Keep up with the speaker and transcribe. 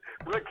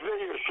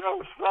your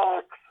show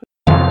sucks.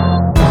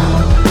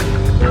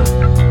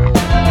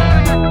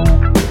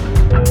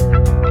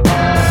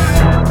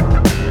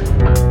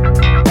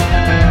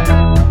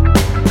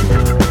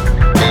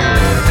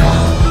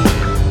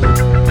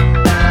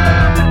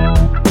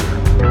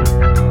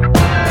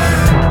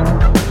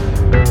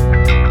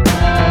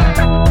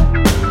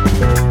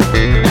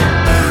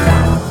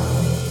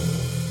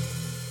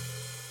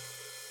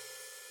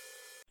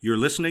 You're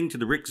listening to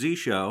The Rick Z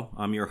Show.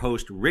 I'm your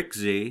host, Rick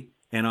Z,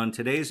 and on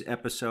today's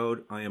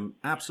episode, I am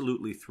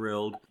absolutely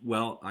thrilled.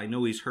 Well, I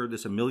know he's heard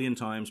this a million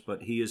times,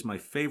 but he is my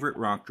favorite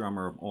rock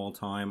drummer of all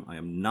time. I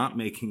am not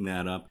making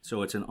that up,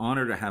 so it's an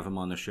honor to have him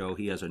on the show.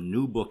 He has a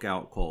new book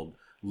out called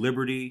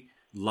Liberty,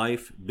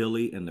 Life,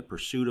 Billy, and the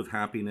Pursuit of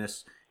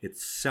Happiness.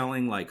 It's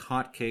selling like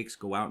hotcakes.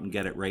 Go out and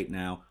get it right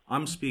now.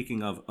 I'm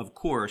speaking of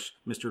course,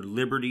 Mr.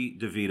 Liberty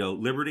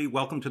DeVitto. Liberty,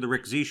 welcome to The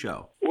Rick Z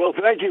Show. Well,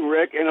 thank you,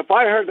 Rick. And if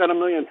I heard that a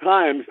million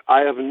times,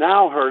 I have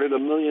now heard it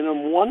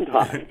 1,000,001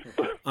 times.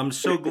 I'm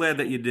so glad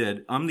that you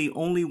did. I'm the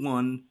only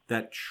one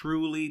that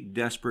truly,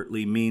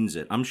 desperately means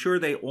it. I'm sure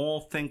they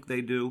all think they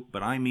do,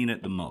 but I mean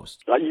it the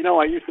most. I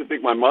used to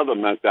think my mother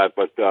meant that,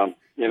 but,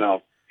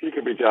 she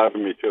could be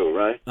jiving me too,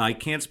 right? I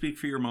can't speak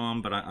for your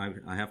mom, but I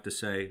have to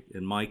say,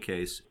 in my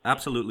case,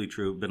 absolutely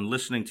true. Been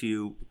listening to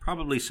you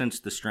probably since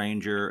The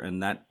Stranger,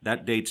 and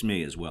that dates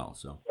me as well.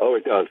 So. Oh,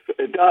 it does.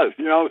 It does.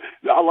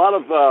 A lot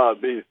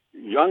of these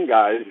young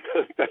guys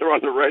that are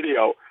on the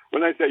radio,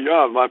 when they say,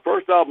 my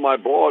first album I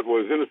bought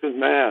was Innocent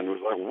Man, it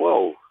was like,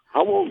 whoa,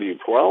 how old are you,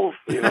 12?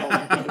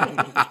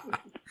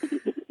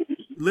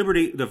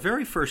 Liberty, the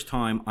very first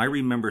time I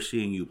remember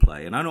seeing you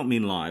play, and I don't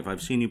mean live,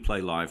 I've seen you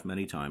play live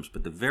many times,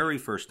 but the very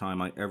first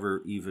time I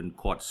ever even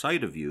caught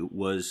sight of you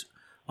was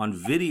on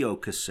video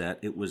cassette.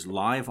 It was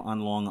live on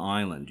Long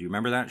Island. Do you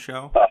remember that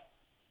show?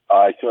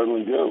 I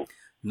certainly do.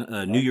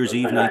 New Year's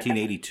Eve,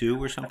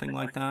 1982 or something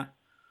like that?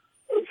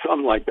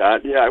 Something like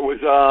that. Yeah, it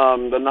was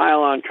the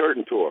Nylon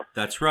Curtain Tour.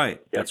 That's right.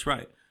 Yep. That's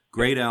right.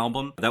 Great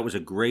album. That was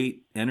a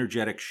great,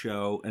 energetic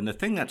show. And the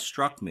thing that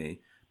struck me,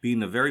 being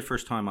the very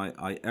first time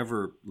I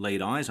ever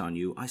laid eyes on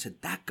you, I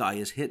said, that guy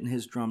is hitting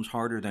his drums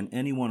harder than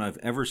anyone I've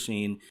ever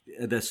seen.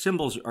 The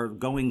cymbals are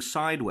going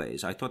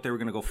sideways. I thought they were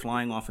going to go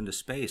flying off into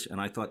space.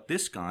 And I thought,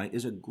 this guy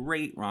is a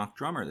great rock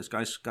drummer. This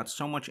guy's got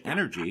so much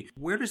energy.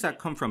 Where does that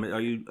come from? Are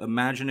you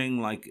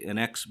imagining like an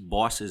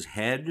ex-boss's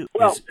head?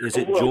 Well, is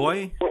it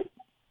joy?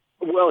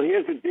 Well,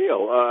 here's the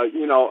deal.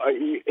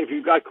 If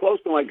you got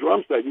close to my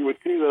drum set, you would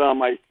see that on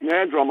my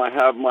snare drum I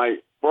have my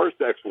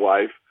first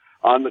ex-wife.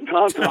 On the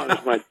tom-tom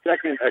is my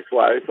second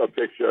ex-wife, a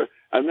picture.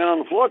 And then on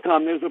the floor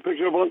tom, there's a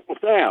picture of Uncle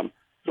Sam.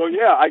 So,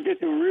 yeah, I get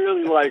to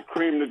really,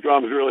 cream the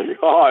drums really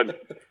hard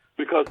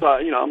because,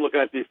 I'm looking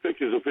at these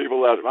pictures of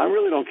people that I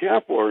really don't care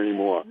for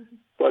anymore.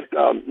 But,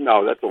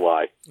 no, that's a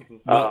lie.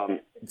 Well,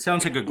 it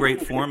sounds like a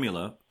great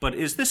formula. But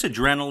is this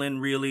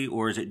adrenaline, really,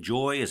 or is it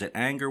joy? Is it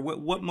anger?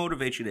 What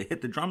motivates you to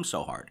hit the drums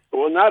so hard?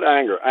 Well, not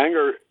anger.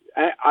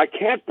 I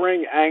can't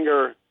bring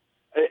anger.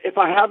 If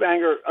I have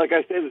anger, like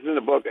I say this in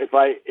the book, if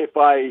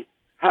I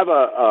have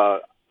a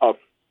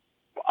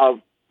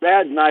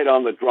bad night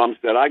on the drum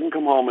set, I can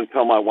come home and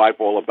tell my wife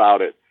all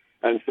about it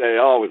and say,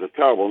 oh, it was a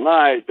terrible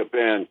night, the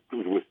band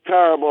was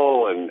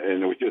terrible, and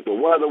it was just the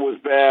weather was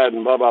bad,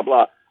 and blah, blah,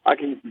 blah. I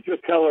can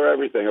just tell her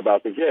everything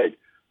about the gig.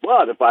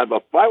 But if I have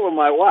a fight with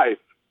my wife,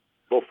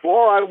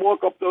 before I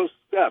walk up those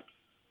steps,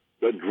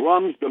 the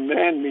drums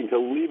demand me to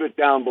leave it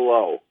down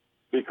below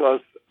because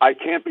I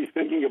can't be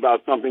thinking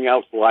about something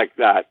else like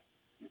that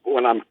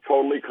when I'm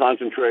totally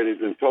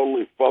concentrated and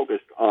totally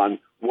focused on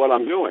what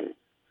I'm doing.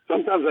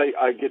 Sometimes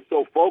I get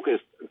so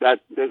focused that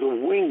there's a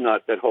wing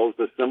nut that holds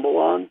the cymbal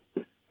on,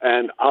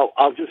 and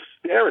I'll just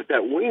stare at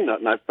that wing nut,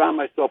 and I found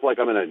myself like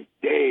I'm in a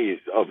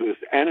daze of this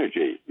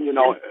energy, and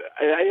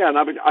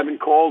I've been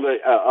called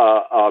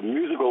a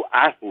musical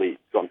athlete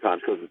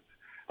sometimes because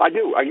I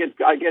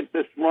get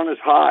this runner's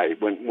high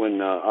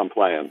when I'm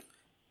playing.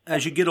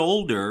 As you get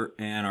older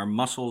and our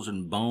muscles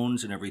and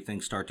bones and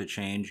everything start to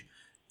change,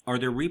 are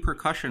there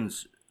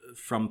repercussions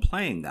from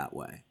playing that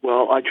way?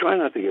 Well, I try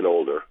not to get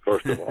older,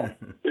 first of all.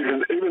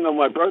 even though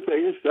my birthday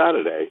is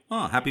Saturday.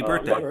 Oh, happy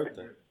birthday.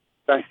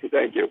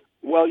 Thank you.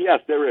 Well,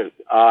 yes, there is.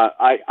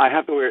 I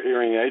have to wear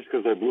hearing aids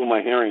because I blew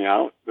my hearing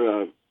out.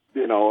 I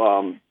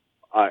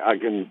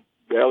can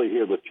barely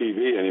hear the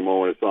TV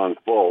anymore when it's on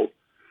full.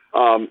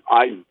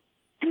 I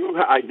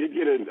did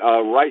get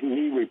a right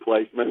knee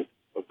replacement,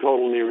 a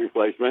total knee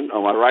replacement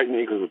on my right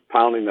knee because it's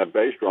pounding that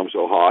bass drum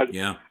so hard.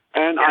 Yeah.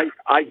 And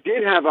I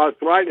did have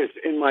arthritis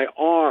in my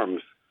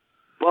arms,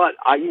 but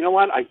you know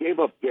what? I gave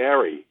up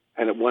dairy,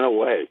 and it went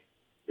away,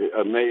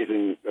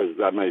 amazing as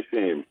that may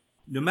seem.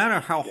 No matter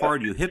how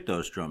hard you hit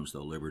those drums,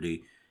 though,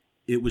 Liberty,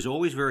 it was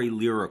always very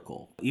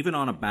lyrical. Even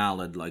on a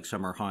ballad like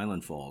Summer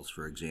Highland Falls,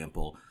 for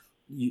example,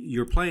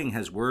 your playing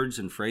has words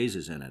and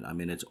phrases in it. I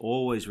mean, it's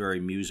always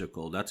very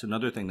musical. That's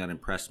another thing that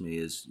impressed me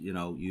is,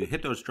 you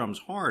hit those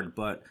drums hard,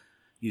 but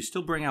you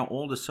still bring out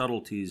all the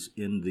subtleties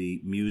in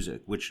the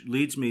music, which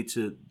leads me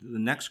to the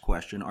next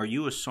question. Are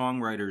you a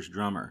songwriter's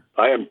drummer?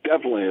 I am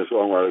definitely a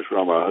songwriter's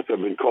drummer. I've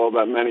been called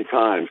that many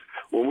times.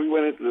 when we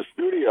went into the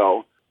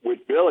studio with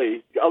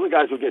Billy, the other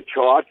guys would get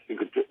charts,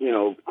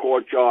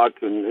 chord charts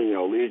and,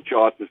 lead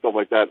charts and stuff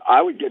like that.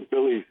 I would get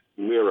Billy's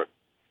lyrics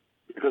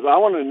because I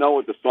want to know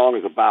what the song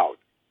is about,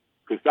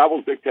 because that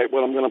will dictate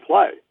what I'm going to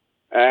play.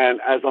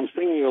 And as I'm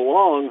singing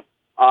along,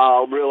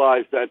 I'll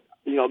realize that,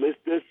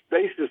 there's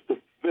spaces to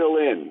fill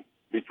in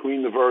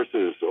between the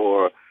verses,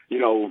 or,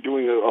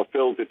 doing a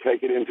fill to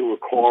take it into a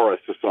chorus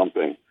or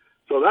something.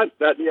 So I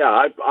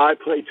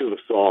play to the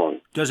song.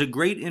 Does a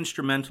great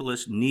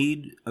instrumentalist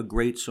need a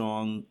great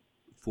song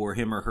for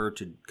him or her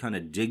to kind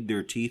of dig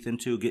their teeth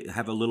into,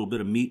 have a little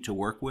bit of meat to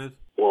work with?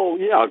 Well,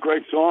 yeah, a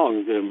great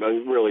song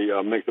really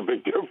makes a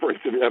big difference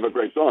if you have a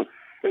great song.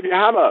 If you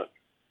have a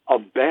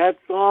bad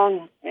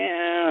song,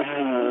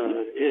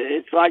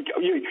 it's like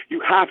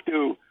you have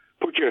to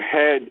put your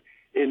head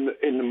in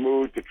the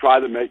mood to try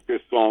to make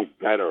this song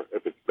better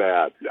if it's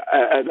bad.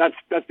 And that's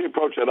the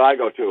approach that I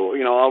go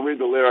to. I'll read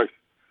the lyrics.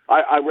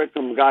 I read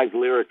some guy's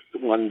lyrics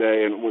one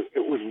day, and it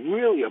was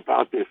really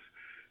about this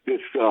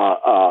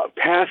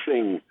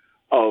passing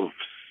of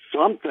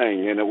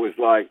something, and it was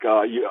like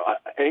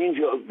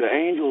the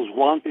angels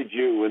wanted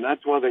you, and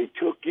that's why they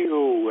took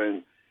you,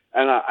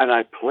 and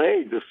I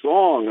played the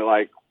song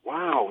like,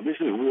 wow, this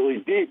is really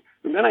deep.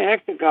 And then I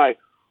asked the guy,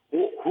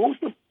 who's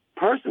the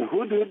person?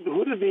 Who did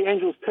the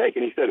angels take?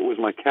 And he said it was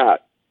my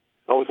cat.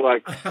 I was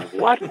like,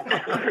 what?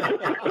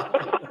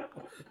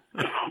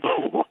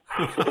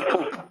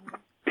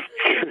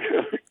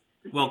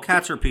 Well,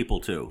 cats are people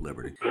too,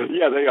 Liberty.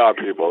 Yeah, they are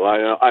people.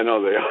 I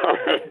know they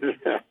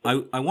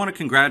are. I want to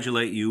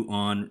congratulate you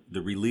on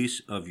the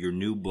release of your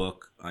new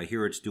book. I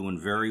hear it's doing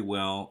very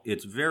well.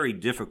 It's very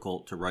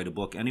difficult to write a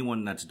book.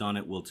 Anyone that's done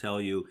it will tell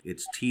you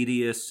it's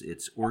tedious,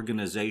 it's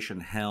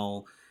organization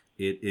hell,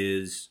 it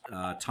is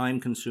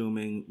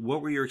time-consuming.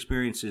 What were your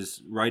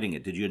experiences writing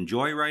it? Did you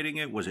enjoy writing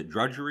it? Was it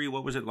drudgery?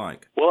 What was it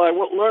like? Well, I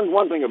learned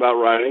one thing about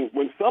writing.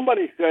 When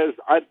somebody says,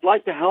 I'd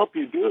like to help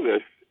you do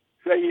this,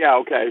 say, yeah,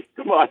 okay,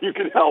 come on, you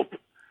can help.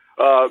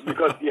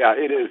 Because, yeah,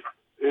 it is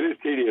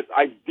tedious.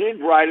 I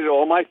did write it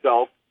all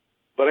myself,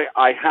 but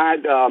I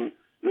had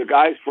the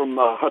guys from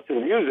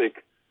Hudson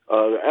Music,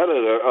 the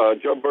editor,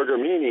 Joe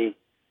Bergamini,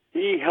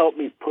 he helped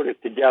me put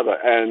it together.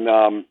 And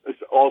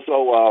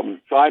also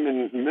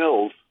Simon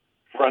Mills,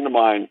 a friend of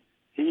mine,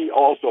 he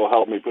also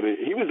helped me put it.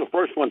 He was the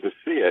first one to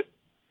see it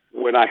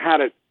when I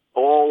had it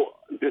all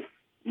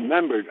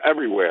dismembered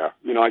everywhere.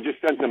 I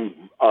just sent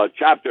him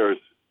chapters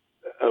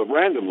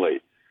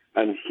randomly,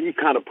 and he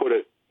kind of put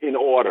it in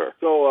order.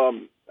 So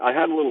I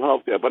had a little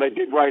help there, but I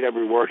did write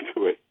every word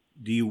to it.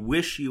 Do you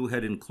wish you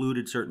had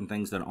included certain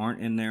things that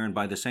aren't in there? And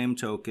by the same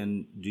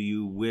token, do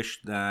you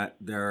wish that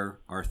there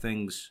are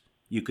things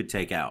you could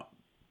take out?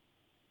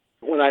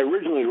 When I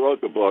originally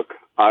wrote the book,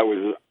 I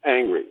was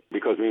angry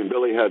because me and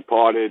Billy had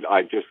parted.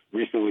 I just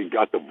recently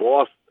got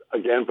divorced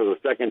again for the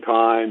second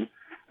time,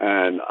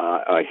 and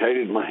I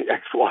hated my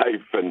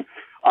ex-wife, and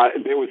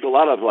there was a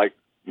lot of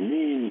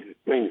mean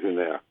things in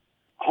there.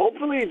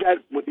 Hopefully that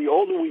with the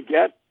older we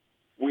get,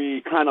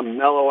 we kind of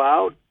mellow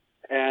out.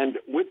 And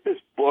with this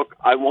book,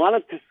 I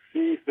wanted to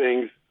see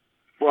things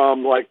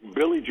from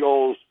Billy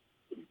Joel's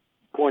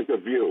point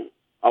of view.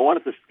 I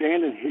wanted to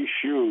stand in his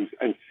shoes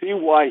and see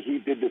why he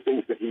did the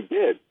things that he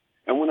did.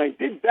 And when I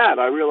did that,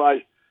 I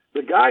realized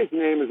the guy's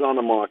name is on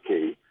the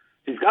marquee.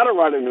 He's got to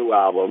write a new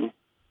album,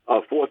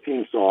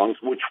 14 songs,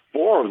 which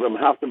 4 of them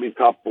have to be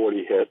top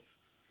 40 hits.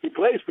 He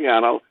plays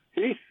piano.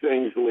 He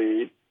sings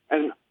lead,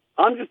 and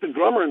I'm just a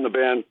drummer in the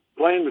band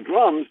playing the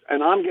drums,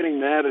 and I'm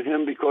getting mad at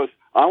him because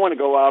I want to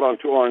go out on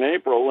tour in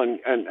April, and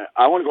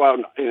I want to go out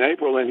in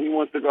April, and he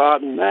wants to go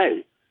out in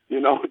May.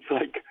 It's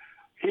like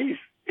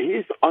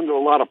he's under a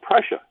lot of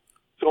pressure.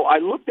 So I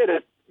looked at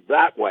it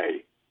that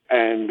way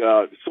and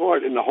saw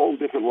it in a whole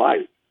different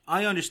light.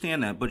 I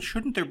understand that, but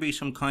shouldn't there be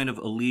some kind of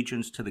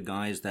allegiance to the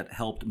guys that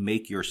helped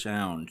make your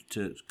sound,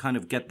 to kind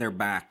of get their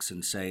backs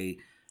and say,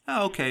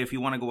 oh, okay, if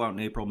you want to go out in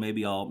April,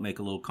 maybe I'll make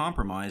a little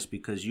compromise,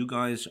 because you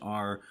guys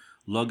are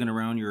lugging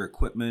around your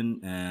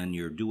equipment and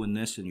you're doing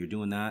this and you're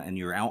doing that and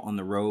you're out on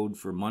the road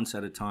for months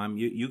at a time.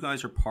 You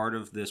guys are part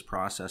of this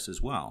process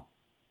as well.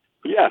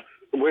 Yes,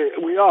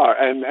 we are.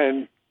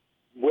 And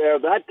where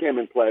that came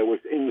in play was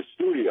in the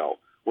studio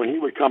when he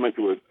would come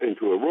into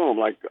a room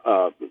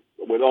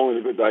with Only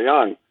the Good Die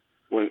Young,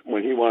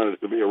 when he wanted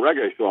it to be a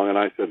reggae song, and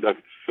I said, that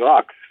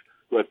sucks.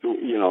 But,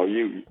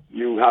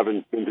 you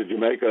haven't been to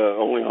Jamaica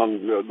only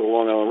on the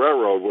Long Island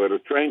Railroad where the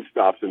train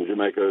stops in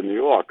Jamaica and New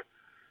York.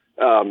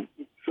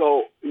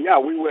 So, yeah,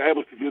 we were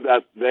able to do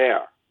that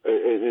there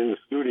in the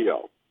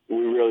studio. We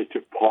really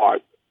took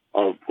part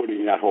of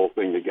putting that whole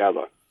thing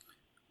together,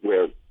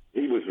 where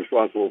he was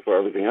responsible for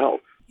everything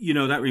else.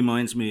 That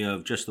reminds me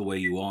of Just the Way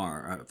You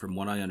Are. From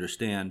what I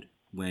understand,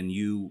 when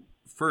you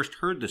first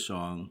heard the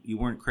song, you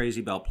weren't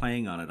crazy about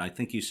playing on it. I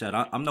think you said,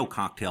 I'm no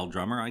cocktail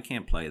drummer. I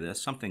can't play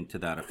this, something to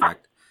that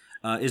effect.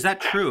 Is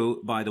that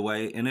true, by the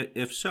way? And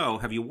if so,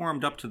 have you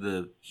warmed up to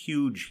the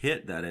huge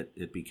hit that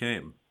it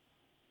became?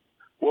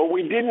 Well,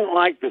 we didn't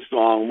like the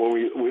song when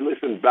we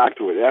listened back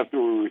to it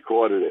after we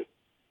recorded it.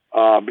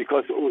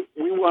 because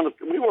we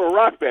were a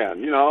rock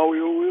band, you know.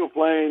 We were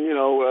playing, you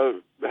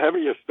know,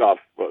 heavier stuff.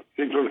 But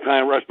Signature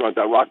Kind of Restaurant,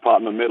 that rock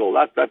part in the middle,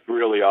 that's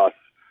really us.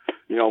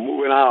 You know,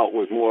 Moving Out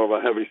was more of a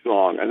heavy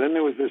song. And then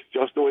there was this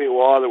Just the Way You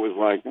Are that was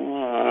like,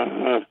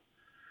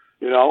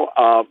 you know,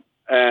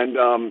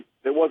 and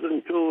it wasn't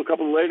until a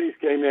couple of ladies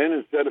came in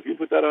and said, if you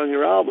put that on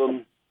your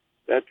album,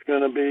 that's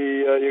going to be,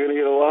 you're going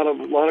to get a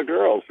lot of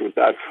girls with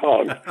that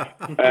song.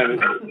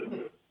 And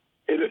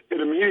it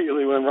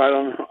immediately went right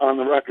on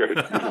the record.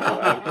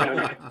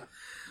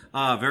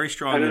 Very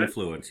strong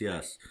influence,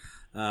 yes.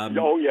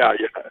 Oh, yeah.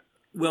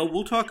 Well,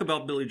 we'll talk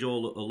about Billy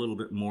Joel a little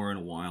bit more in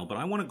a while, but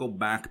I want to go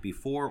back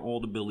before all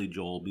the Billy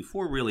Joel,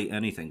 before really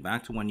anything,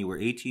 back to when you were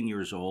 18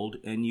 years old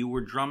and you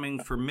were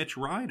drumming for Mitch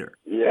Ryder.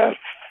 Yes.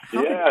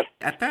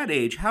 At that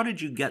age, how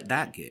did you get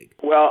that gig?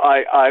 Well,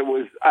 I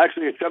was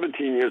actually at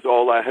 17 years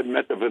old. I had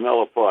met the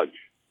Vanilla Fudge,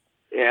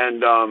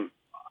 and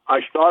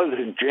I started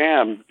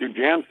to do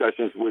jam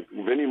sessions with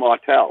Vinnie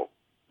Martell,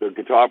 the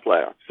guitar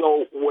player.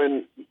 So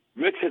when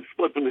Mitch had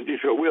split from the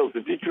Detroit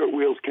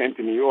Wheels came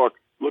to New York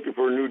looking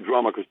for a new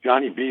drummer because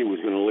Johnny B was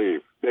going to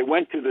leave. They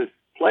went to this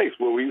place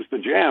where we used to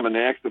jam, and they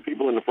asked the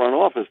people in the front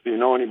office, do you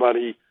know any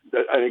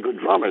good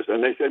drummers?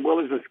 And they said, well,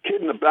 there's this kid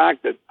in the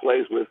back that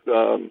plays with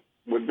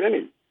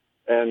Vinnie,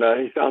 and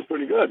he sounds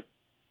pretty good.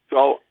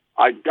 So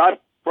I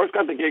first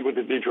got the gig with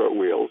the Detroit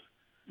Wheels.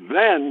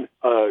 Then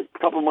a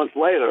couple of months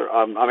later,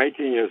 I'm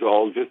 18 years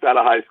old, just out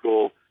of high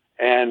school,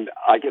 and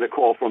I get a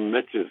call from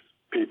Mitch's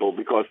people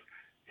because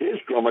his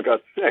drummer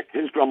got sick.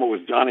 His drummer was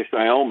Johnny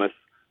Siomis,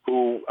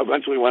 who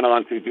eventually went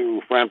on to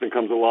do Frampton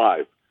Comes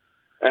Alive.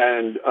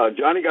 And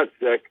Johnny got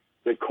sick.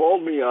 They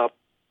called me up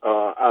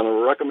on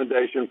a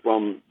recommendation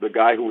from the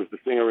guy who was the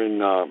singer in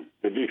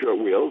the Detroit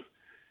Wheels.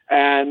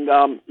 And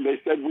they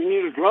said, we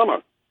need a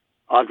drummer.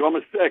 Our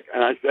drummer's sick.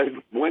 And I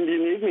said, when do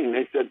you need me? And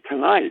they said,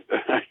 tonight.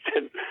 And I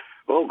said,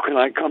 oh, can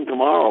I come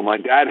tomorrow? My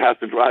dad has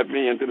to drive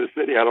me into the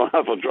city. I don't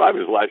have a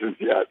driver's license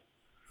yet.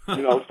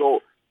 You know,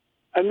 so,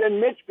 and then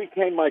Mitch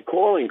became my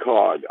calling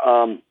card.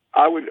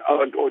 I would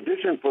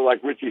audition for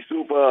like Richie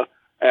Supa,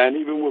 and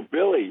even with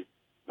Billy,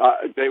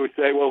 they would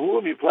say, well, who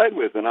have you played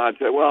with? And I'd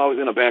say, well, I was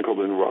in a band called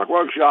the New Rock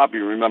Workshop.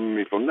 You remember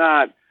me from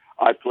that.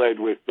 I played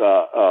with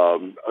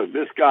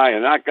this guy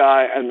and that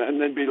guy,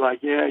 and they'd be like,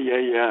 yeah.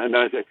 And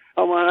then I'd say,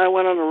 oh, well, I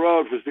went on the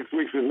road for 6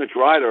 weeks with Mitch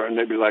Ryder, and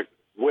they'd be like,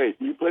 wait,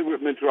 you played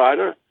with Mitch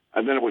Ryder?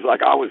 And then it was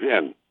like I was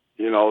in,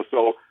 you know,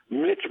 so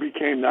Mitch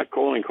became that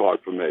calling card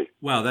for me.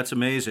 Wow, that's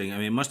amazing. I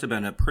mean, it must have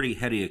been a pretty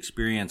heady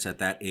experience at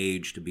that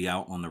age to be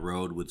out on the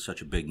road with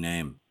such a big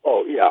name.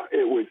 Oh, yeah,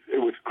 it was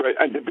great.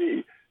 And to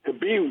be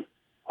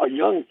a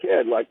young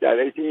kid like that,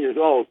 18 years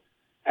old,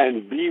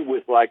 and be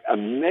with like a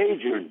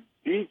major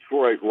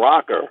Detroit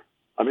rocker.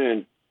 I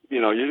mean,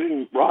 you know, you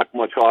didn't rock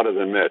much harder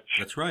than Mitch.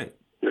 That's right.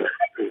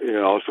 You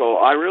know, so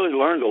I really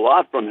learned a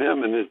lot from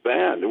him and his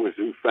band. It was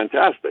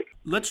fantastic.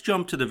 Let's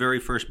jump to the very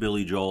first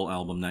Billy Joel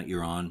album that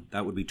you're on.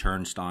 That would be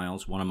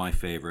Turnstiles, one of my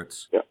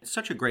favorites. Yeah. It's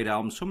such a great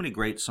album, so many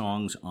great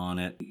songs on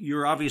it.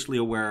 You're obviously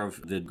aware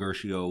of the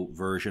Gershio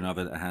version of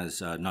it that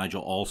has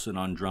Nigel Olsson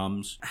on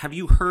drums. Have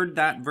you heard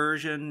that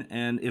version?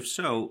 And if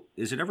so,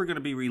 is it ever going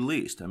to be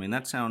released? I mean,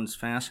 that sounds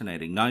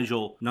fascinating.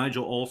 Nigel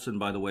Olsson,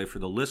 by the way, for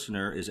the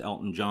listener, is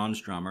Elton John's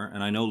drummer.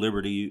 And I know,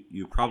 Liberty,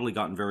 you've probably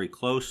gotten very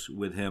close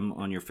with him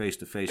on your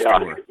face-to-face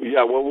tour.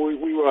 Yeah, well,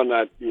 we were on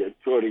that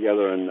tour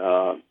together, and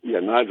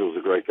Nigel's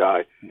a great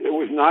guy. It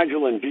was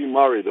Nigel and Dee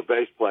Murray, the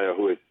bass player,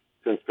 who has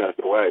since passed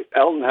away.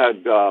 Elton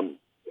had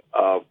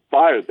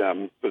fired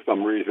them for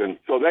some reason,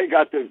 so they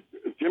got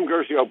Jim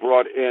Gershio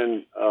brought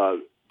in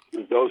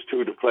those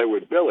two to play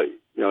with Billy.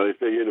 You know, they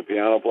figured a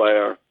piano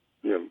player,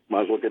 you know,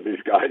 might as well get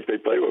these guys, they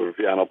play with a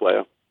piano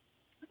player.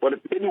 But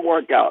it didn't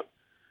work out.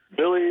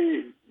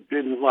 Billy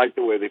didn't like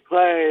the way they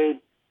played.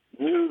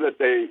 Knew that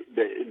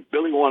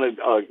Billy wanted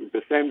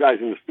the same guys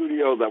in the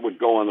studio that would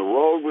go on the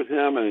road with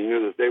him, and he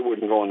knew that they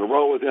wouldn't go on the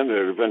road with him.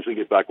 They'd eventually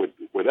get back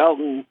with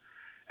Elton.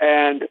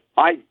 And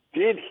I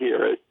did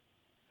hear it.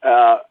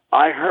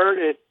 I heard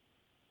it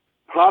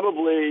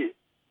probably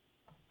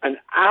an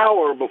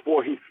hour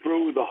before he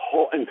threw the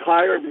whole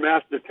entire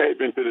master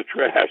tape into the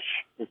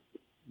trash.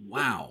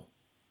 Wow.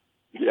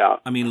 Yeah.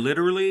 I mean,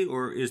 literally,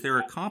 or is there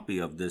a copy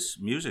of this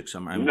music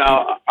somewhere?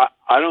 No,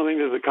 I don't think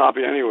there's a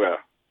copy anywhere.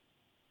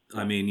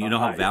 I mean, you know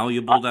how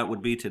valuable that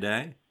would be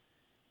today?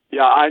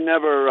 Yeah, I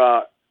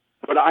never,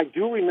 but I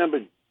do remember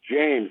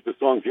James, the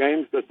song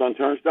James that's on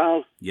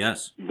Turnstiles.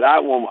 Yes.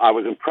 That one, I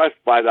was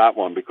impressed by that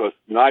one because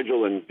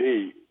Nigel and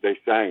Dee, they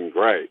sang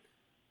great.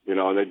 You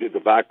know, and they did the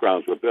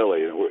backgrounds with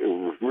Billy. It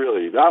was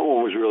really, that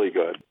one was really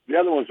good. The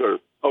other ones are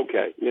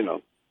okay, you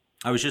know.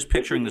 I was just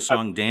picturing the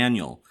song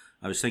Daniel.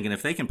 I was thinking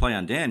if they can play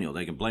on Daniel,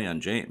 they can play on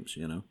James,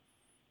 you know.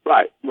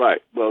 Right.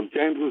 Well,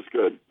 James was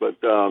good, but,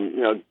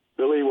 you know,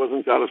 Billy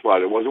wasn't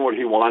satisfied. It wasn't what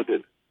he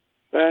wanted.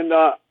 And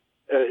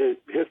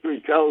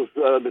history tells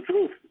the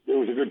truth. It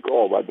was a good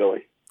call by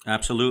Billy.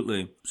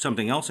 Absolutely.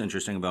 Something else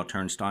interesting about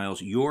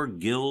Turnstiles, your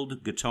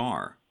Guild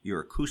guitar,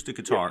 your acoustic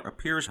guitar,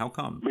 appears. How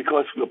come?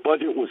 Because the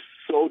budget was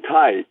so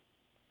tight.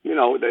 You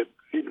know, that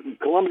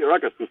Columbia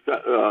Records was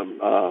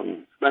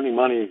spending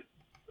money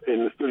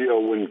in the studio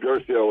when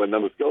Gercio and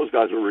those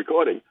guys were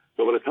recording.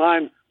 So by the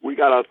time we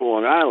got out to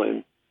Long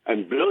Island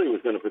and Billy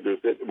was going to produce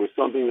it, it was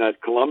something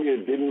that Columbia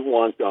didn't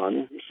want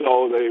done.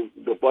 So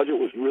the budget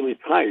was really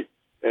tight.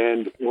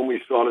 And when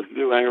we started to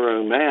do Angry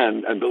Young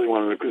Man and Billy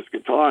wanted an acoustic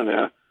guitar in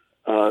there,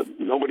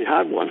 nobody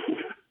had one.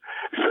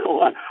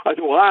 So I said,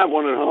 well, I have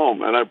one at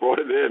home. And I brought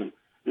it in,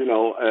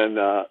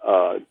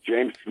 and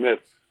James Smith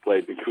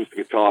played the acoustic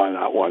guitar in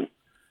that one.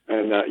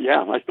 And,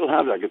 I still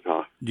have that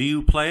guitar. Do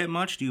you play it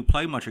much? Do you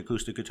play much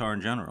acoustic guitar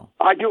in general?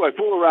 I do. I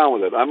fool around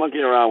with it. I monkey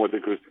around with the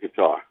acoustic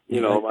guitar.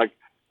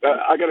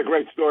 I got a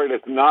great story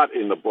that's not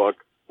in the book.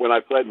 When I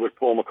played with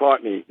Paul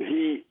McCartney,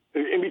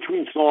 in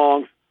between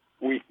songs,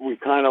 we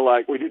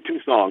did 2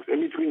 songs.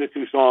 In between the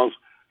 2 songs,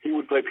 he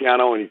would play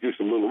piano and he'd do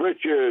some Little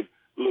Richard,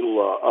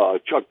 little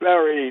Chuck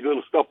Berry,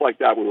 little stuff like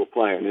that we were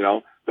playing,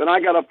 Then I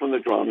got up from the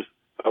drums.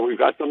 We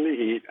got something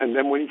to eat. And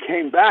then when he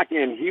came back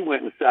in, he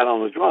went and sat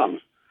on the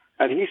drums.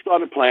 And he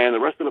started playing. The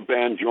rest of the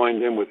band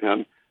joined in with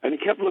him. And he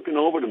kept looking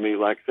over to me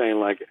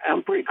saying,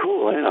 I'm pretty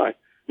cool.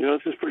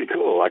 This is pretty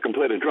cool. I can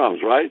play the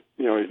drums, right?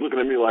 He's looking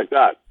at me like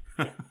that.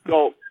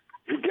 So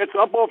he gets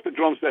up off the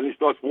drum set and he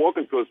starts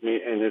walking towards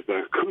me. And there's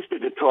an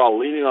acoustic guitar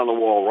leaning on the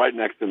wall right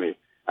next to me.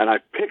 And I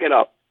pick it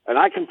up. And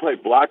I can play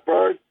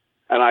Blackbird.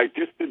 And I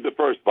just did the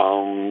first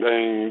boom,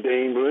 ding,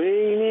 ding,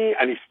 ding.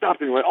 And he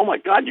stopped and he went, oh, my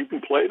God, you can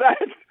play that?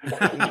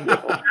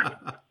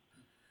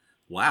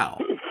 Wow.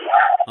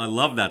 I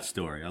love that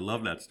story.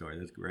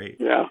 That's great.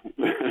 Yeah.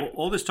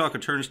 All this talk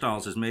of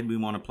Turnstiles has made me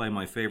want to play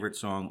my favorite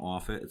song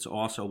off it. It's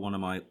also one of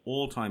my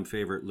all-time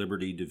favorite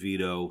Liberty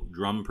DeVitto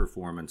drum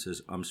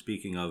performances. I'm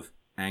speaking of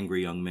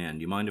Angry Young Man.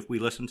 Do you mind if we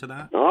listen to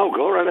that? Oh,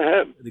 go right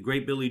ahead. The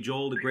great Billy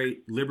Joel, the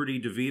great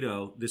Liberty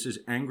DeVitto. This is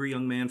Angry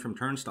Young Man from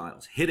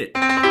Turnstiles. Hit it.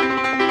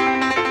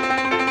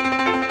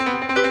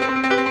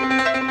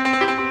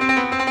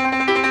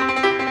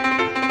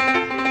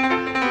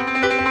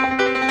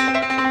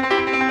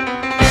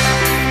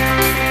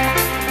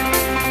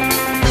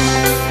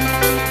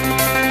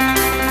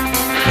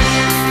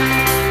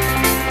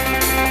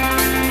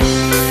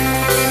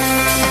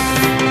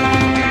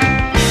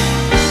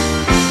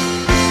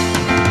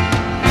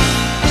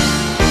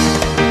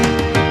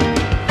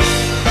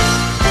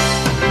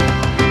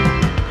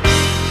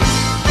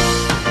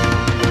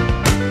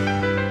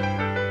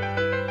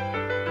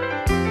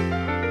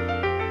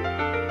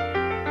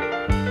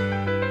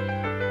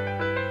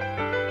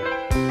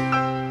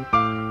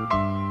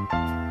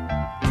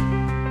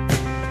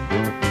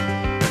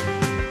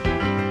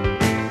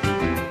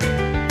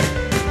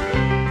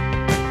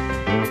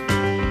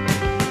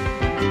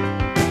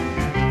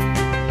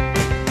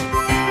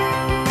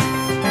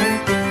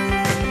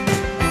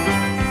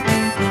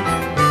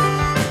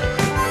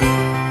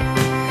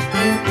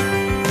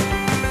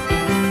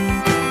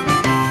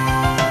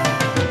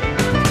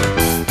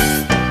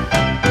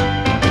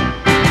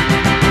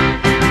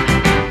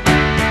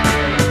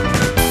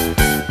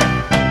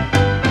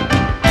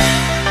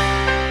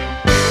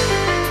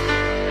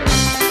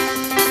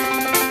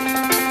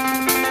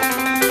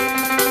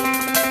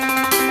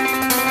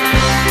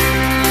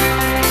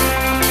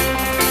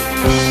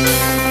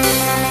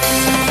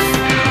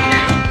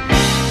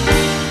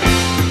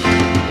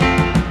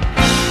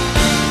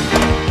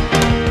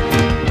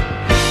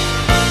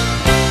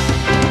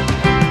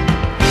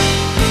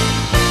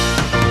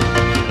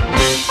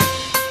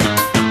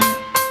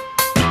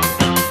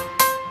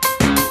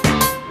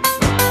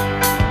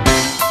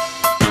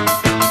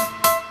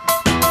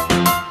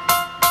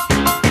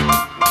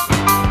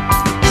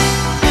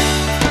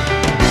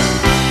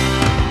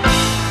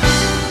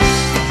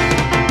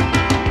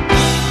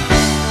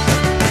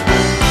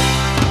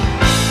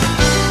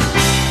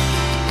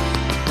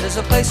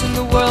 place in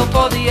the world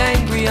for the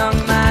angry young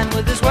man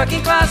with his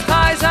working class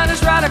ties and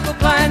his radical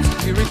plans.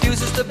 He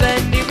refuses to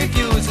bend, he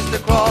refuses to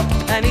crawl,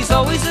 and he's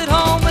always at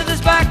home with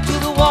his back to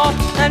the wall.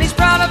 And he's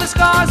proud of his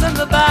scars and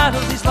the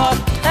battles he's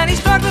lost, and he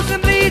struggles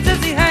and bleeds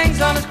as he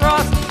hangs on his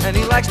cross, and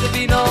he likes to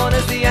be known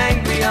as the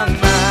angry young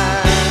man.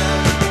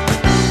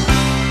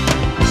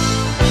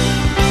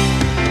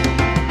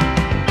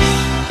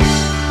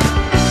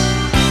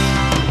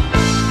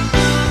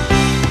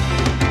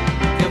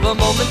 A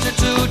moment or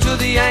two to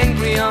the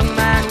angry young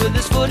man, with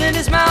his foot in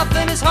his mouth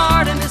and his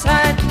heart in his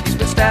hand. He's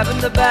been stabbed in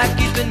the back,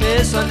 he's been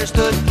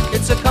misunderstood.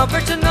 It's a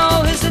comfort to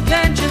know his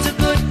intentions are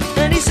good.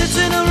 And he sits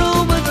in a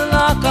room with a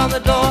lock on the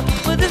door,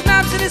 with his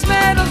maps and his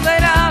medals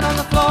laid out on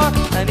the floor,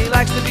 and he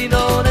likes to be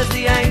known as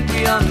the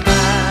angry young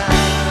man.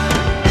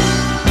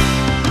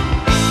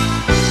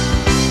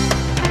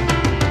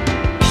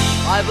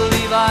 I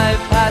believe I've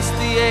passed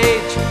the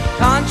age,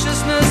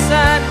 consciousness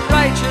and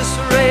righteous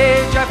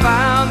rage. I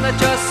found that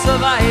just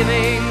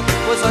surviving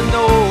was a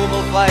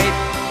noble fight.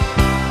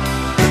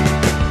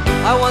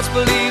 I once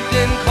believed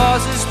in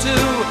causes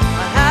too.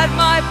 I had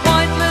my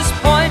pointless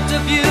point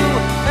of view,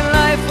 and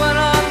life went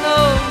on no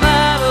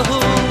matter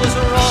who was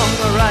wrong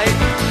or right.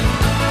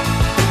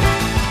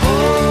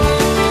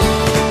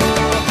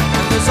 Oh,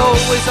 and there's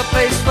always a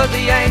place for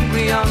the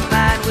angry young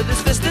man, with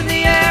his fist in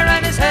the air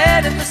and his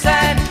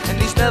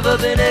never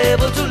been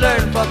able to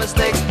learn from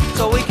mistakes.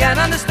 So we can't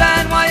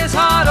understand why his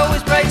heart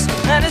always breaks.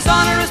 And his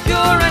honor is pure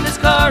and his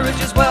courage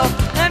is well.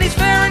 And he's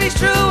fair and he's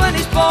true and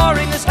he's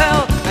boring as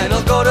hell. And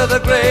he'll go to the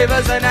grave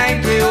as an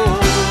angry old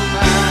man.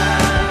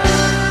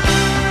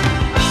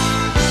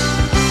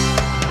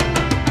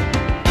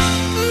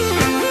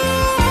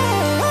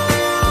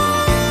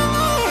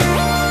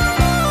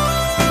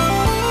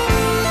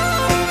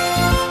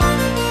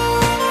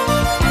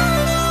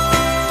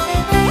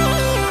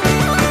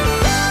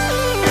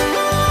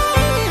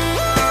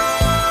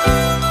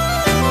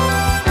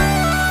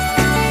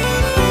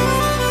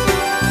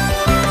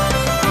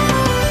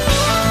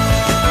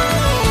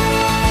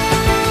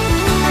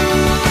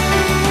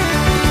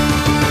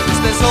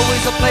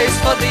 Always a place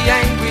for the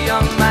angry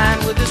young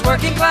man with his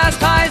working class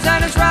ties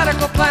and his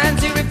radical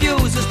plans. He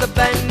refuses to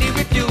bend, he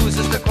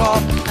refuses to crawl,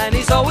 and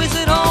he's always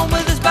at home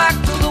with his back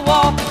to the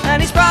wall.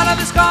 And he's proud of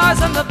his scars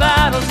and the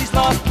battles he's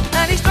lost,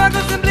 and he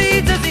struggles and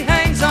bleeds as he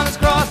hangs on his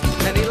cross.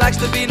 And he likes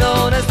to be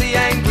known as the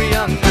angry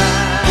young man.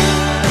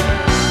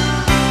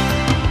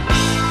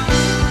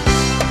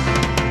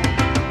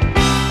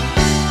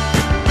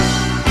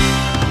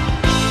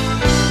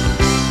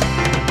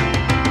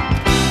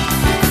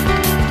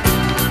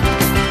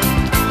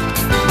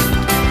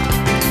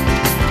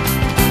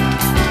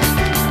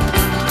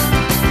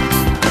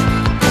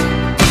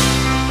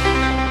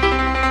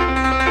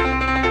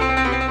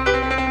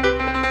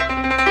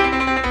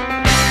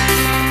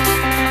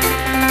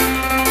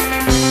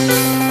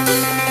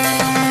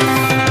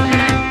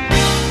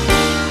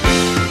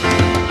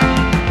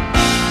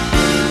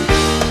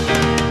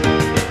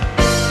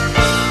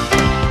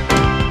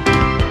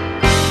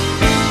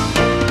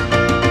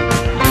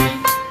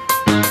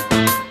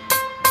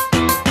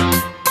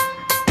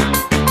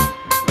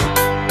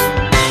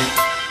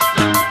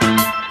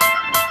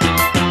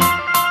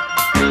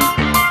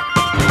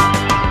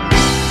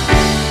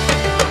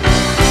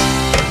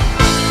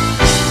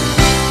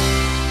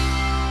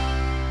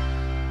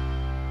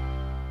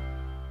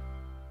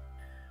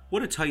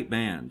 What a tight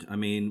band. I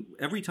mean,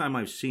 every time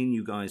I've seen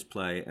you guys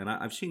play, and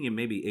I've seen you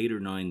maybe 8 or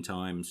 9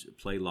 times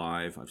play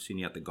live. I've seen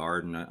you at the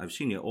Garden. I've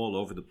seen you all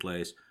over the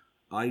place.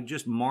 I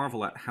just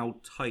marvel at how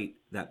tight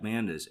that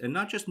band is. And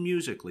not just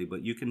musically,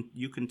 but you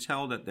can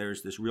tell that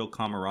there's this real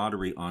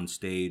camaraderie on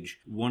stage.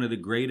 One of the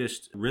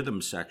greatest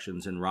rhythm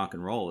sections in rock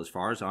and roll, as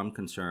far as I'm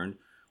concerned,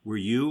 were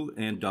you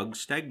and Doug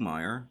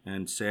Stegmeyer.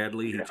 And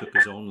sadly, he took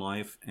his own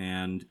life.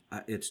 And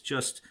it's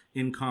just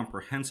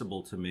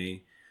incomprehensible to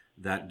me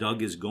that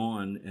Doug is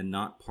gone and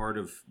not part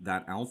of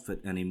that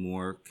outfit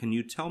anymore. Can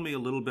you tell me a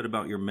little bit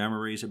about your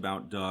memories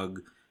about Doug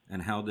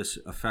and how this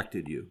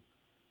affected you?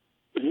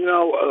 You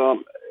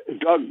know,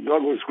 Doug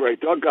was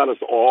great. Doug got us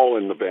all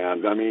in the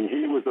band. I mean,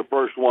 he was the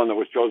first one that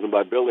was chosen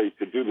by Billy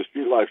to do the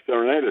Street Life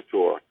Serenade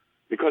tour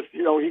because,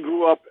 you know, he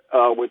grew up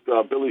with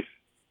Billy's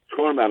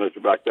tour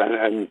manager back then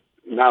and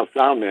now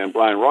sound man,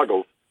 Brian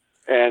Ruggles.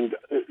 And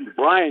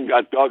Brian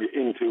got Doug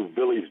into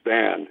Billy's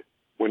band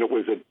when it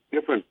was a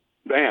different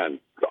band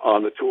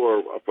on the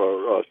tour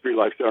for Street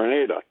Life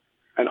Serenade.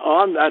 And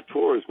on that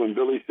tour is when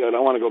Billy said, I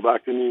want to go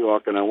back to New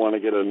York and I want to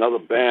get another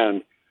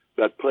band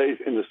that plays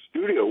in the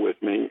studio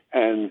with me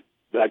and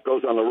that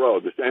goes on the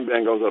road. The same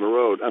band goes on the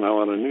road, and I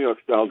want a New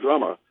York-style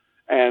drummer.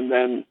 And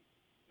then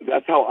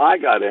that's how I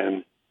got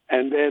in.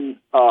 And then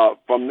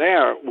from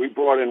there, we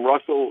brought in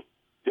Russell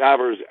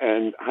Javers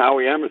and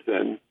Howie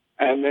Emerson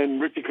and then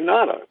Richie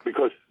Cannata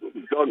because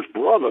Doug's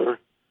brother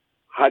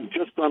had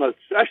just done a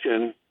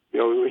session. You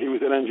know, he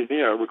was an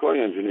engineer, a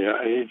recording engineer,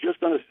 and he'd just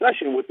done a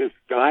session with this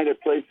guy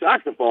that played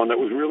saxophone that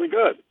was really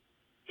good.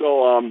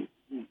 So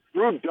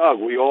through Doug,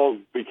 we all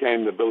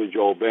became the Billy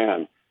Joel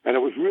Band. And it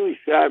was really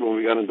sad when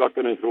we got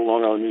inducted into the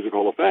Long Island Music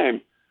Hall of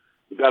Fame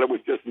that it was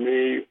just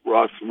me,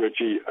 Russ,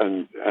 Richie,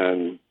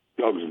 and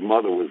Doug's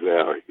mother was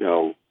there, you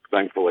know,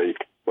 thankfully.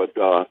 But,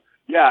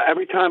 yeah,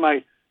 every time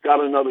I got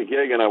another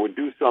gig and I would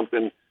do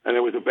something and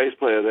there was a bass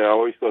player there, I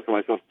always thought to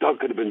myself, Doug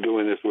could have been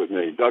doing this with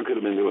me. Doug could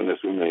have been doing this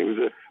with me.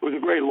 It was a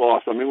great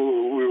loss. I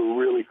mean, we were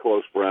really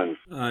close friends.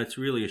 It's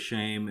really a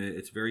shame.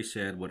 It's very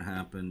sad what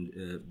happened.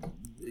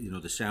 You know,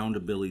 the sound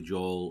of Billy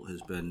Joel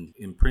has been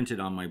imprinted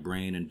on my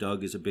brain, and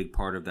Doug is a big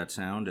part of that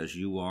sound, as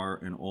you are,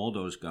 and all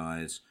those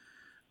guys.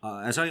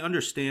 As I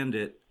understand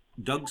it,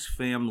 Doug's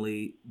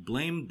family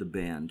blamed the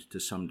band to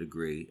some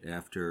degree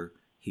after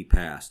he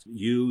passed.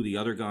 You, the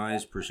other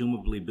guys,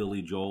 presumably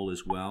Billy Joel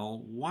as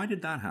well. Why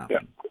did that happen?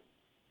 Yeah.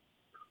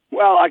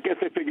 Well, I guess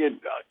they figured,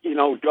 you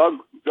know, Doug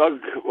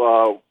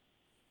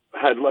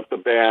had left the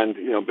band.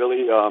 You know,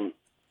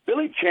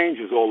 Billy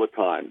changes all the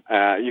time.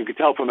 You could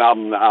tell from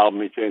album to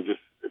album he changes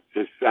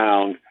his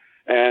sound,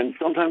 and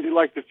sometimes he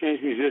likes to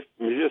change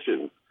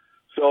musicians.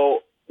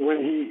 So when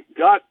he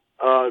got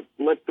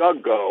let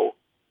Doug go,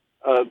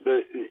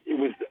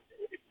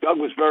 Doug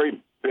was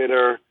very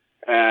bitter,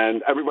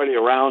 and everybody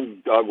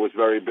around Doug was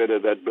very bitter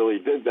that Billy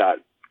did that.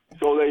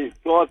 So they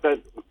thought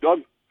that Doug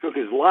took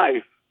his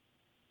life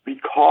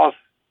because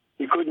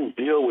he couldn't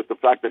deal with the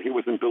fact that he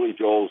wasn't Billy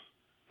Joel's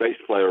bass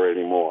player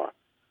anymore.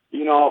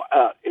 You know,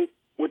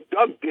 what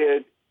Doug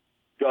did,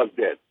 Doug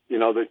did. You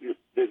know, that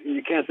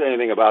you can't say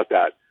anything about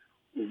that.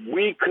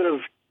 We could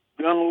have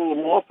done a little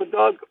more for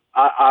Doug.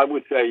 I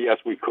would say yes,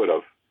 we could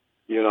have.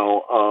 You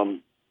know,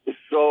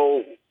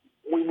 so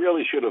we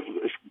really should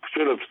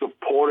have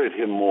supported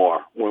him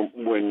more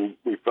when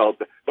we felt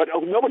that. But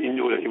nobody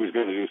knew that he was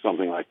going to do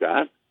something like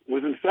that. It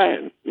was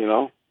insane, you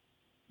know.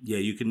 Yeah,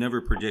 you can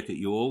never predict it.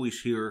 You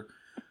always hear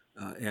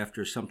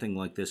after something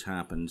like this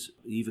happens,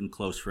 even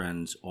close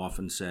friends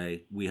often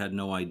say, "We had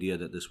no idea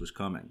that this was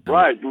coming."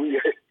 Right.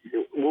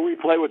 When we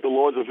play with the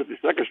Lords of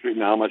 52nd Street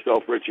now,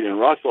 myself, Richie, and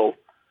Russell,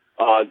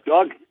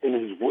 Doug, in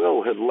his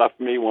will, had left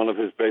me one of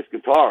his bass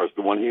guitars,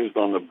 the one he used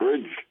on the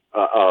Bridge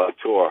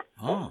tour.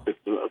 Oh.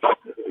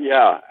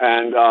 Yeah,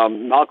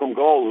 and Malcolm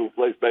Gold, who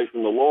plays bass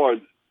in the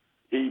Lords,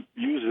 he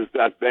uses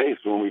that bass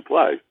when we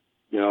play,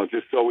 you know,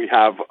 just so we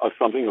have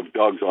something of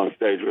Doug's on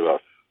stage with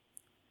us.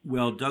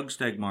 Well, Doug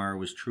Stegmeyer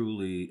was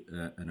truly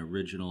an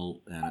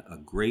original and a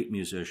great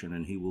musician,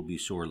 and he will be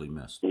sorely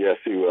missed. Yes,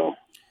 he will.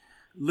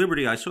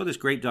 Liberty, I saw this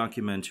great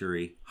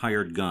documentary,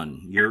 Hired Gun.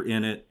 You're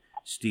in it.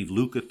 Steve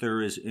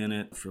Lukather is in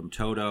it from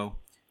Toto.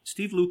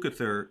 Steve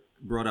Lukather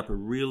brought up a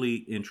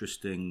really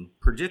interesting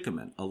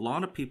predicament. A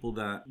lot of people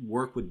that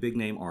work with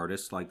big-name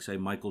artists, like, say,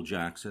 Michael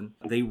Jackson,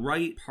 they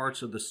write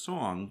parts of the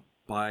song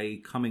by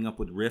coming up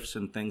with riffs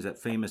and things.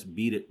 That famous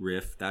Beat It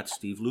riff, that's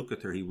Steve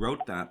Lukather. He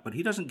wrote that, but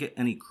he doesn't get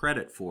any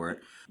credit for it.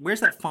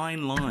 Where's that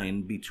fine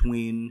line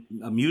between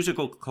a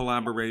musical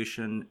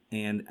collaboration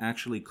and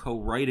actually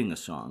co-writing a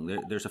song?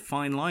 There's a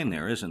fine line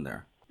there, isn't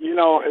there? You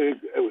know,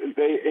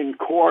 in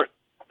court,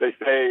 they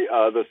say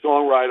the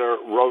songwriter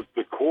wrote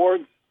the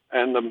chords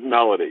and the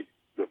melody.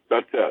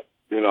 That's it.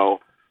 You know,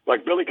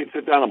 like Billy could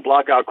sit down and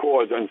block out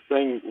chords and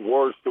sing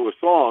words to a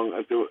song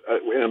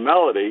in a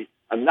melody,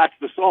 and that's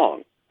the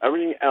song.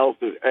 Everything else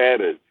is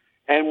added.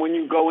 And when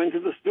you go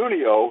into the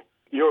studio,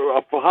 you're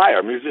a for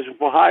hire, musician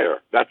for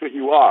hire. That's what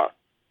you are.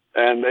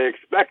 And they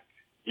expect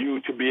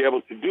you to be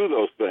able to do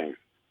those things.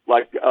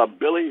 Like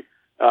Billy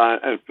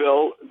and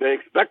Phil, they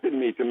expected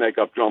me to make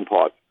up drum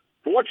parts.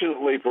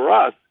 Fortunately for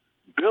us,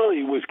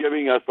 Billy was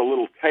giving us a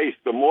little taste.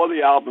 The more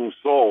the album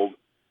sold,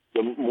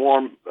 the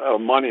more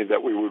money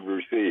that we would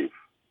receive.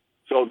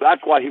 So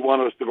that's why he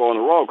wanted us to go on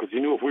the road, because he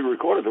knew if we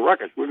recorded the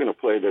records, we were going to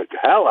play the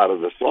hell out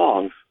of the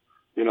songs,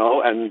 you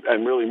know, and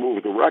really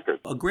move the record.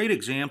 A great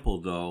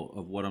example, though,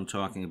 of what I'm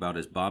talking about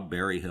is Bob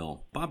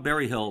Berryhill. Bob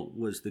Berryhill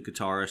was the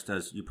guitarist,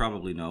 as you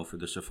probably know, for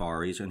the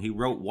Safaris, and he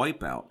wrote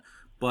Wipeout.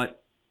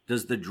 But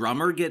does the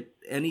drummer get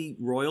any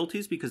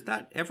royalties? Because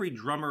every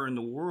drummer in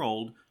the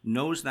world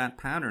knows that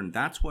pattern.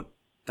 That's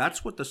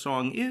what the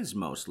song is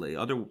mostly,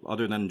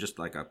 other than just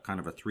like a kind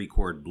of a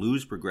 3-chord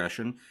blues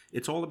progression.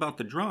 It's all about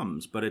the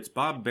drums, but it's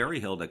Bob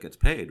Berryhill that gets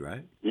paid,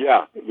 right?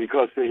 Yeah,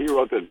 because he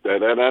wrote the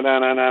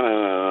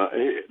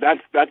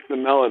that's the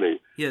melody.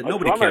 Yeah,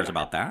 nobody cares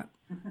about that.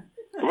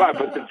 Right,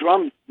 but the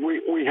drum,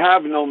 we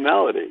have no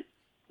melody,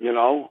 you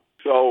know,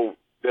 so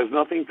there's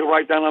nothing to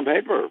write down on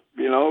paper,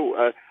 you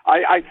know.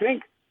 I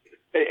think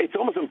it's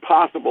almost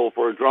impossible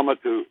for a drummer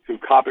to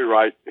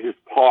copyright his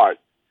part.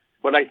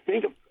 But I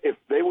think if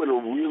they would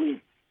have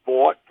really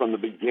fought from the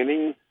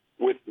beginning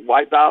with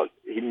Wipeout,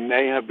 he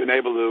may have been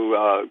able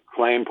to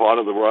claim part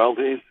of the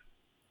royalties.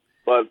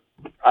 But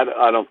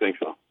I don't think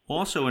so.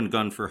 Also in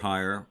Gun for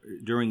Hire,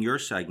 during your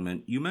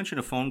segment, you mentioned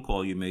a phone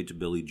call you made to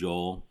Billy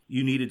Joel.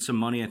 You needed some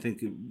money. I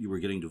think you were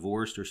getting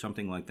divorced or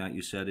something like that,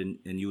 you said, and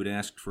you had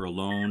asked for a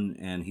loan,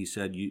 and he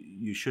said,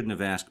 you shouldn't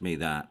have asked me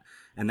that.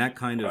 And that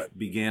kind of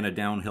began a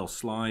downhill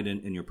slide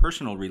in your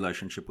personal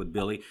relationship with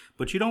Billy.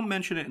 But you don't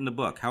mention it in the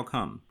book. How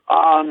come?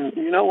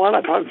 You know what?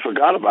 I probably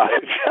forgot about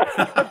it.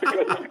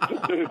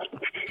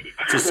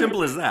 It's as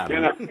simple as that.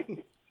 You know,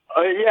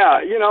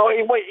 yeah. You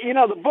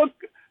know, the book,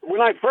 when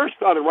I first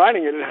started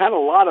writing it, it had a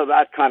lot of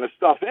that kind of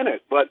stuff in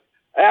it. But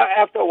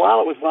after a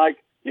while, it was like,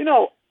 you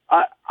know,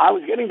 I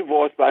was getting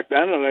divorced back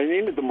then, and I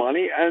needed the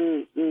money.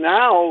 And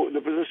now,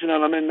 the position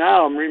that I'm in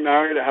now, I'm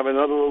remarried. I have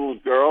another little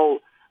girl.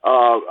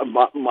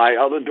 My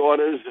other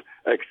daughters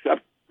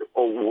accept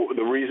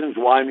the reasons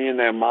why me and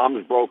their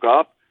moms broke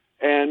up,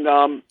 and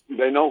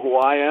they know who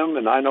I am,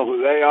 and I know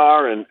who they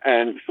are, and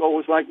so it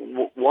was like,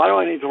 why do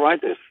I need to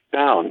write this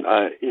down?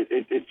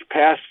 It's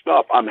past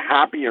stuff. I'm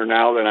happier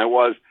now than I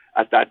was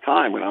at that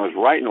time when I was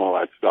writing all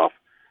that stuff.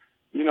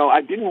 You know,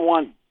 I didn't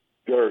want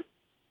dirt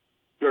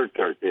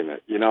in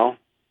it, you know?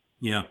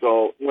 Yeah.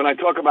 So when I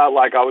talk about,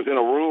 like, I was in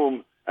a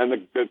room, and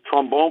the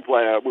trombone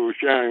player, we were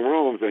sharing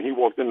rooms, and he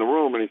walked in the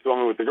room, and he saw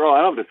me with the girl.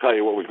 I don't have to tell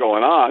you what was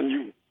going on.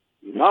 You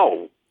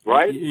know,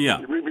 right?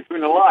 Yeah. You read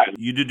between the lines.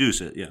 You deduce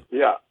it, yeah.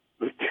 Yeah.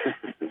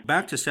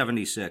 Back to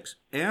 76.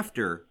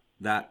 After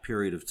that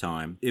period of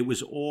time, it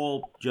was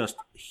all just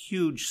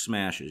huge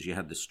smashes. You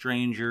had The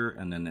Stranger,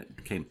 and then it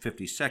became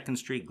 52nd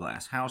Street,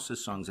 Glass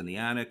Houses, Songs in the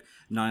Attic,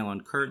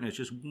 Nylon Curtain. It's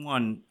just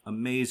one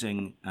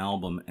amazing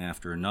album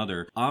after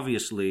another.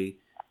 Obviously,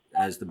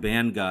 as the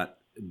band got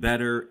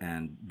better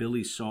and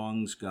Billy's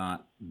songs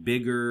got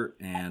bigger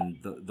and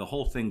the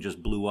whole thing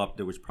just blew up,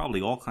 there was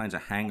probably all kinds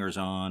of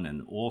hangers-on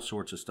and all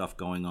sorts of stuff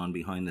going on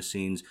behind the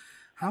scenes.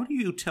 How do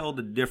you tell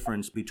the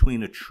difference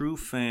between a true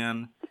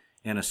fan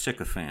and a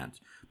sycophant?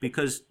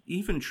 Because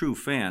even true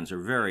fans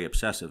are very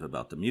obsessive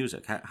about the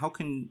music. How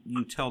can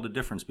you tell the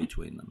difference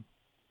between them?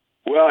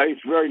 Well,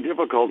 it's very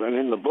difficult, and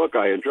in the book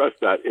I address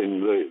that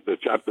in the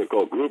chapter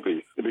called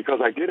Groupies, because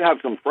I did have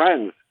some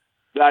friends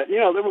that, they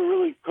were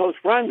really close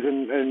friends,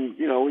 and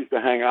we used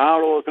to hang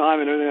out all the time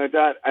and everything like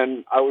that,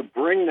 and I would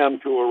bring them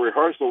to a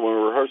rehearsal when we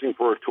were rehearsing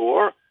for a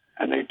tour,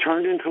 and they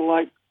turned into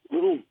like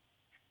little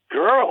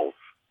girls.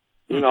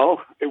 It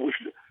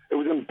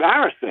was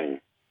embarrassing,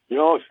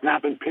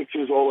 snapping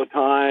pictures all the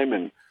time,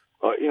 and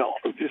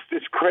just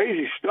this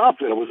crazy stuff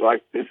that it was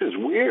like, this is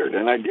weird.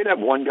 And I did have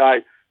one guy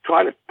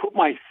try to put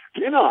my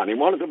skin on. He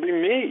wanted to be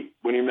me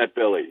when he met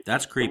Billy.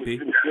 That's creepy. It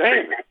was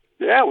insane.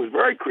 Yeah, it was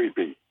very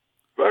creepy.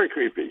 Very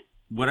creepy.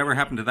 Whatever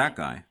happened to that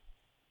guy?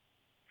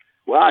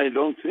 Well, I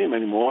don't see him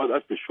anymore,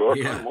 that's for sure.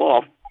 Yeah. Cut him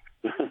off.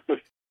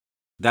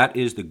 That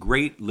is the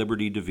great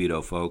Liberty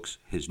DeVitto, folks.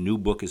 His new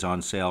book is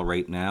on sale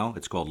right now.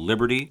 It's called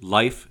Liberty,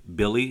 Life,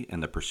 Billy,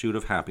 and the Pursuit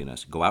of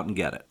Happiness. Go out and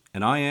get it.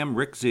 And I am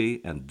Rick Z,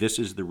 and this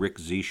is The Rick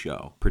Z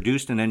Show.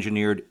 Produced and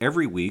engineered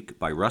every week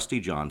by Rusty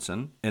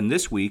Johnson. And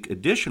this week,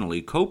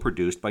 additionally,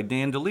 co-produced by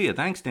Dan D'Elia.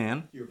 Thanks,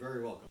 Dan. You're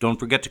very welcome. Don't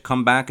forget to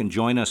come back and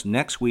join us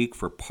next week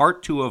for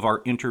part 2 of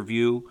our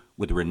interview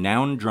with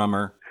renowned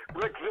drummer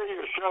Rick Z,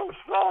 your show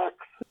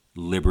sucks.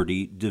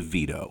 Liberty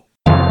DeVitto.